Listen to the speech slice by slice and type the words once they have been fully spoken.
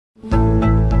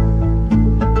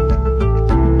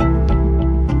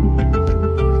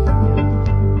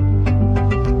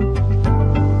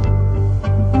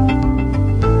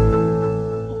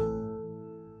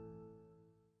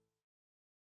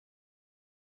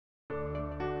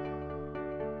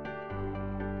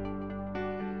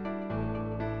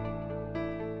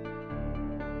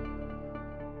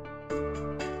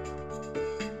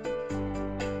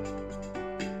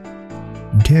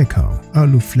TECON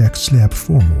Alu-Flex Slab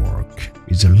Formwork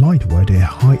is a lightweight and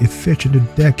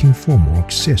high-efficient decking formwork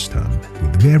system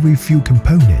with very few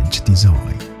components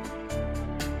design.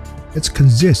 It's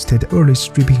consisted early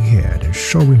stripping head and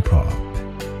shoring prop,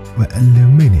 an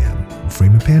aluminium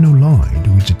frame panel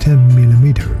lined with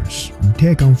 10mm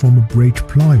TECON form bridge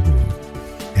plywood.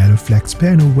 Alu-Flex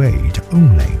panel weight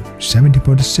only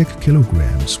 70.6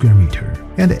 kg square meter,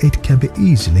 and it can be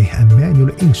easily and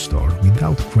manually installed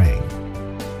without crane.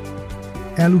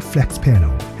 Alu-Flex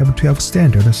panel have 12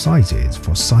 standard sizes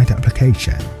for site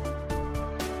application.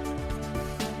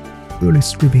 Early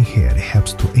stripping head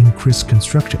helps to increase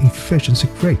construction efficiency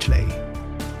greatly,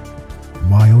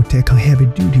 while TECON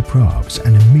heavy-duty props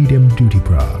and medium-duty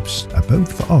props are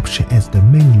both for option as the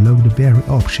main load-bearing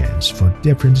options for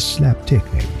different slab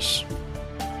techniques.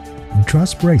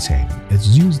 Truss bracing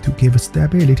is used to give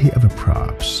stability of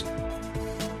props.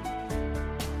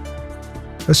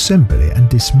 Assembly and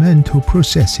dismantle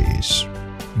processes.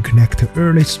 Connect the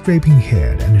early stripping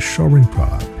head and shoring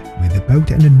prop with the bolt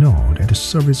and nut at the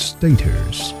service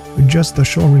stators. Adjust the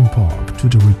shoring prop to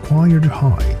the required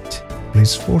height.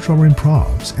 Place 4 shoring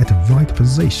props at the right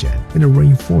position and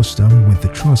reinforce them with the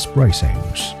truss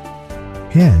bracings.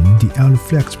 Hang the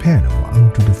Alu-Flex panel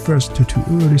onto the first 2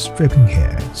 early stripping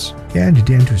heads, and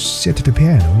then to set the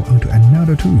panel onto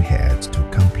another 2 heads to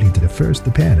complete the first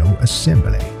panel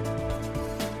assembly.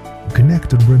 Connect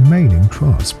the remaining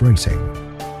truss bracing.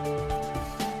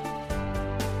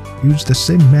 Use the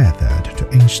same method to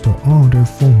install other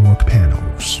formwork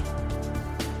panels.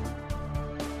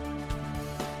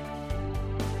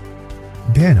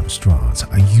 Panel struts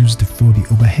are used for the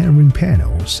overhanging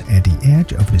panels at the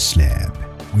edge of the slab,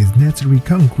 with necessary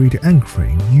concrete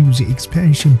anchoring using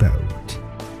expansion bolt.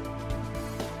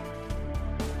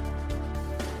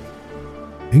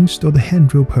 Install the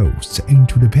handrail posts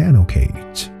into the panel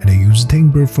cage and use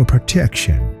timber for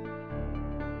protection.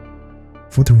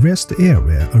 For the rest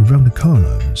area around the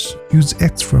columns, use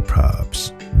extra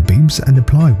props, beams and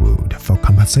plywood for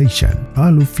compensation.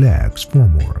 Alu-Flex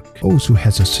Formwork also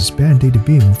has a suspended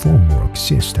beam formwork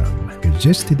system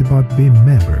consisted by beam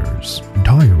members,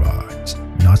 tie rods,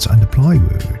 nuts and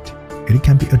plywood. It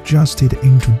can be adjusted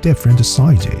into different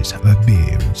sizes of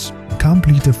beams.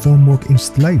 Complete the formwork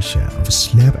installation of a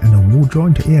slab and a wall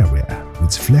joint area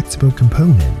with flexible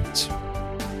components.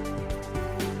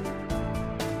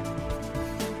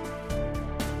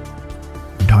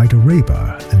 Tie the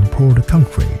rebar and pour the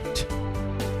concrete.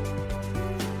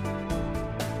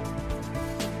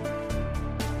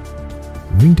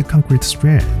 When the concrete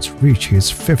strength reaches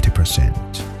 50%,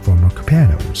 formwork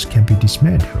panels can be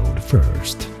dismantled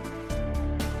first.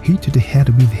 Hit the head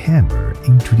with hammer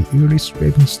into the early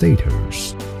stripping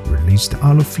stators. Release the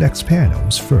Alu-Flex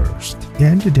panels first,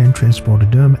 and then transport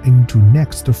them into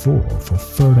next floor for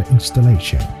further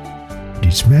installation.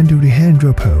 Dismantle the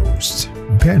handrail posts,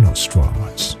 panel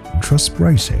struts, truss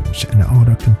bracings, and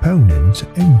other components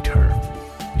in turn.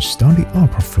 Start the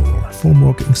upper floor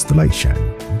formwork installation,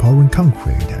 pouring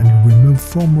concrete and remove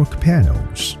formwork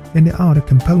panels and the other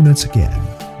components again.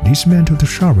 Dismantle the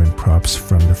shoring props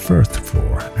from the first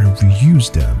floor and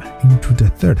reuse them into the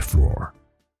third floor.